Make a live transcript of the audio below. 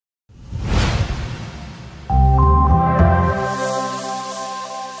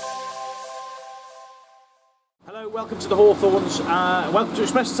welcome to the Hawthorns, welcome to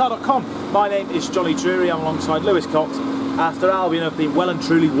ExpressStar.com. My name is Jonny Drury, I'm alongside Lewis Cox. After Albion have been well and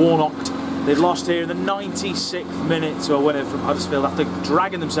truly warnocked, they've lost here in the 96th minute to a winner from Huddersfield after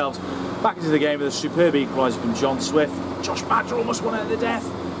dragging themselves back into the game with a superb equaliser from John Swift. Josh Maja almost won it at the death.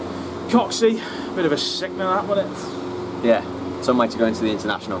 Coxey, bit of a sickener that, wasn't it? Yeah, some way to go into the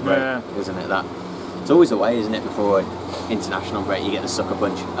international break, isn't it, that? It's always a way, isn't it, before an international break you get the sucker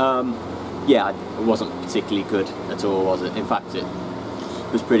punch. Yeah, it wasn't particularly good at all, was it? In fact, it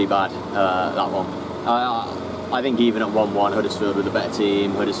was pretty bad, that one. I think even at 1-1, Huddersfield were the better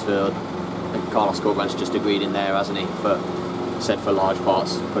team. Huddersfield, and Carlos Corberan's just agreed in there, hasn't he? Said for large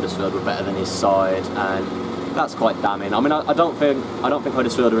parts, Huddersfield were better than his side, and that's quite damning. I mean, I don't think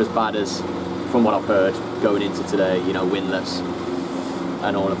Huddersfield are as bad as, from what I've heard, going into today, you know, winless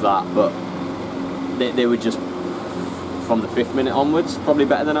and all of that, but they were just, from the 5th minute onwards, probably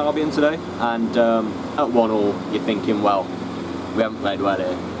better than Albion today. And at 1-1, you're thinking, well, we haven't played well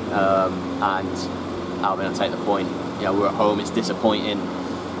here, and Albion will take the point. You know, we're at home, it's disappointing.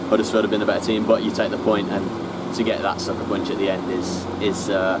 Huddersfield have been the better team, but you take the point, and to get that sucker punch at the end is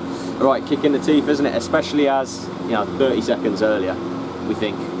a right kick in the teeth, isn't it? Especially as, you know, 30 seconds earlier, we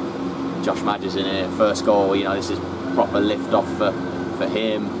think Josh Maja's in here, first goal. You know, this is proper lift off for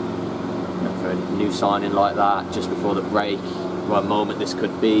him. For a new signing like that, just before the break, what moment this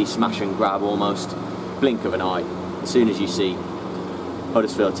could be, smash and grab almost, blink of an eye. As soon as you see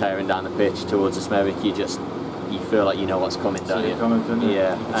Huddersfield tearing down the pitch towards the Smerick, you feel like you know what's coming, don't you?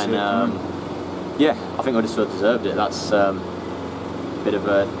 Yeah, and yeah, I think Huddersfield deserved it. That's a bit of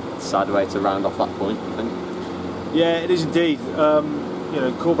a sad way to round off that point, I think. Yeah, it is indeed. You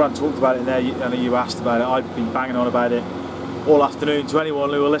know, Corberan talked about it in there. I know you asked about it. I've been banging on about it all afternoon to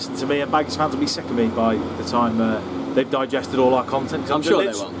anyone who will listen to me, and Baggies fans will be sick of me by the time they've digested all our content. I'm sure they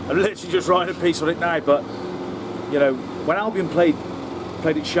will. I'm literally just writing a piece on it now, but you know, when Albion played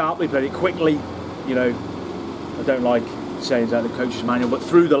it sharply, played it quickly, you know, I don't like saying that the coach's manual, but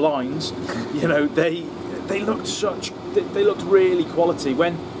through the lines, you know, they looked really quality.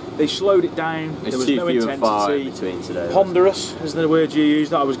 When they slowed it down, there was no intensity. Between today, Ponderous is the word you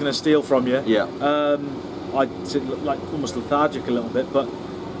used that I was going to steal from you. Yeah. I look like almost lethargic a little bit, but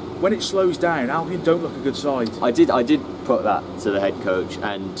when it slows down, Albion don't look a good side. I did put that to the head coach,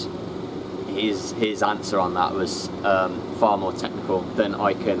 and his answer on that was far more technical than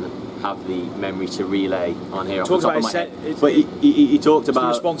I can have the memory to relay on here. Talked about his but he talked about the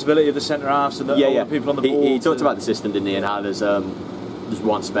responsibility of the centre halves and all the people on the ball. He talked about the system, didn't he, and how there's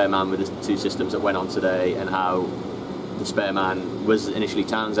one spare man with the 2 systems that went on today, and how the spare man was initially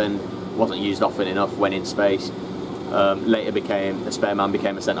Townsend, wasn't used often enough, went in space. Later the spare man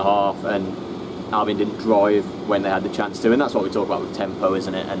became a centre half, and Albion didn't drive when they had the chance to, and that's what we talk about with tempo,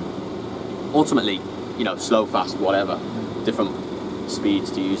 isn't it? And ultimately, you know, slow, fast, whatever, different speeds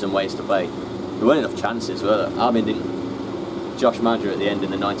to use and ways to play. There weren't enough chances, were there? Albion didn't. Josh Maja at the end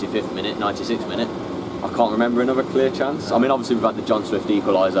in the 95th minute, 96th minute, I can't remember another clear chance. I mean, obviously we've had the John Swift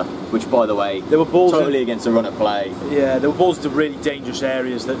equaliser, which, by the way, there were balls totally against the run of play. Yeah, there were balls to really dangerous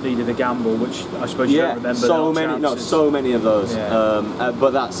areas that needed a gamble, which I suppose you don't remember. So many of those. Yeah.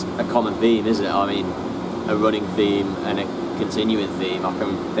 But that's a common theme, isn't it? I mean, a running theme and a continuing theme. I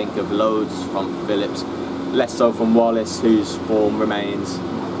can think of loads from Phillips, less so from Wallace, whose form remains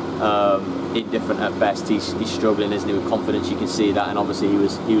indifferent at best. He's struggling, isn't he, with confidence? You can see that, and obviously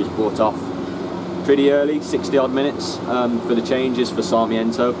he was brought off pretty early, 60 odd minutes for the changes for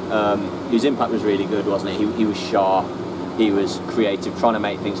Sarmiento, whose impact was really good, wasn't it? He was sharp, he was creative, trying to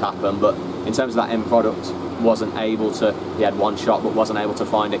make things happen, but in terms of that end product, wasn't able to. He had one shot, but wasn't able to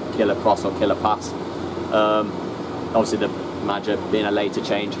find a killer cross or killer pass. Obviously, the Maja being a later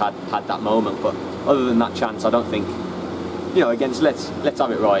change had that moment, but other than that chance, I don't think, you know, against let's have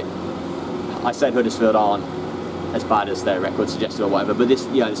it right. I said Huddersfield aren't as bad as their record suggested or whatever, but this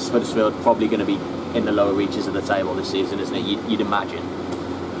Huddersfield probably going to be in the lower reaches of the table this season, isn't it? You'd imagine.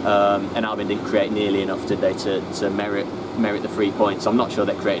 And Albion didn't create nearly enough, did they, to merit the 3 points. I'm not sure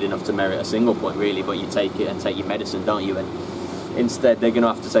they created enough to merit a single point, really, but you take it and take your medicine, don't you? And instead, they're going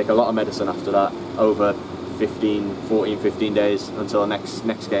to have to take a lot of medicine after that, over 15 days until the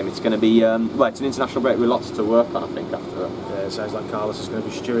next game. It's going to be, well, it's an international break with lots to work on, I think, after that. Yeah, it sounds like Carlos is going to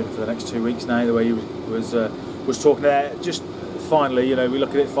be stewing for the next 2 weeks now, the way he was talking there. Just finally, you know, we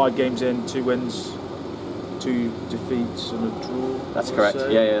look at it 5 games in, 2 wins, 2 defeats and a draw. That's correct.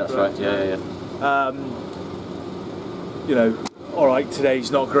 Yeah, that's right. Yeah. You know, all right,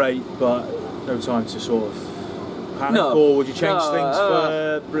 today's not great, but no time to sort of panic, or would you change things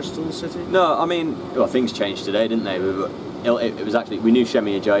for Bristol City? No, I mean, well, things changed today, didn't they? It was actually, we knew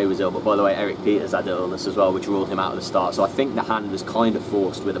Shemi Ajayi was ill, but by the way, Eric Peters had illness as well, which ruled him out at the start. So I think the hand was kind of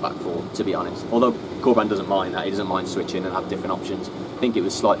forced with the back four, to be honest. Although Corban doesn't mind that, he doesn't mind switching and have different options. I think it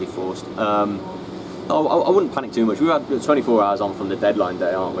was slightly forced. I wouldn't panic too much. We've had 24 hours on from the deadline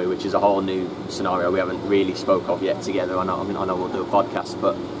day, aren't we? Which is a whole new scenario we haven't really spoke of yet together. I know we'll do a podcast,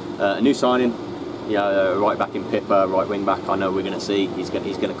 but a new signing. Yeah, right back in Pippa, right wing back. I know we're going to see he's going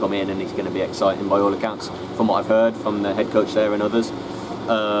to come in and he's going to be exciting by all accounts, from what I've heard from the head coach there and others.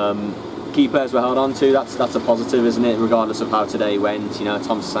 Key players were held on to. That's a positive, isn't it? Regardless of how today went, you know,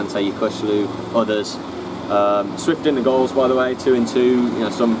 Tom Sante, Kushlu, others. Swift in the goals, by the way, 2 and 2. You know,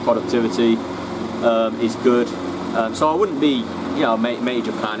 some productivity is good. So I wouldn't be, you know,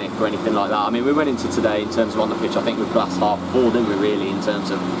 major panic or anything like that. I mean, we went into today in terms of on the pitch, I think with glass half full, didn't we, really, in terms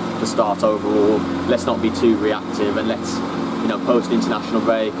of the start overall. Let's not be too reactive, and let's, you know, post international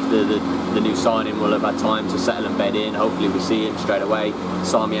break, the new signing will have had time to settle and bed in. Hopefully we see him straight away.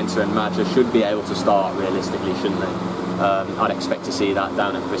 Sarmiento and Maja should be able to start realistically, shouldn't they? I'd expect to see that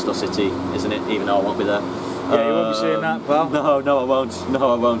down at Bristol City, isn't it? Even though I won't be there. Yeah, you won't be seeing that, pal. No, I won't.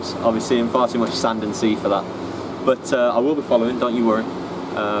 No, I won't. I'll be seeing far too much sand and sea for that. But I will be following. Don't you worry.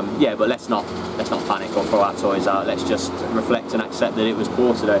 Yeah, but let's not panic or throw our toys out. Let's just reflect and accept that it was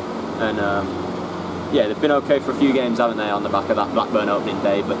poor today. And yeah, they've been okay for a few games, haven't they, on the back of that Blackburn opening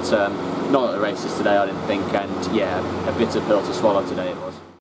day? But not at the races today, I didn't think. And yeah, a bitter pill to swallow today it was.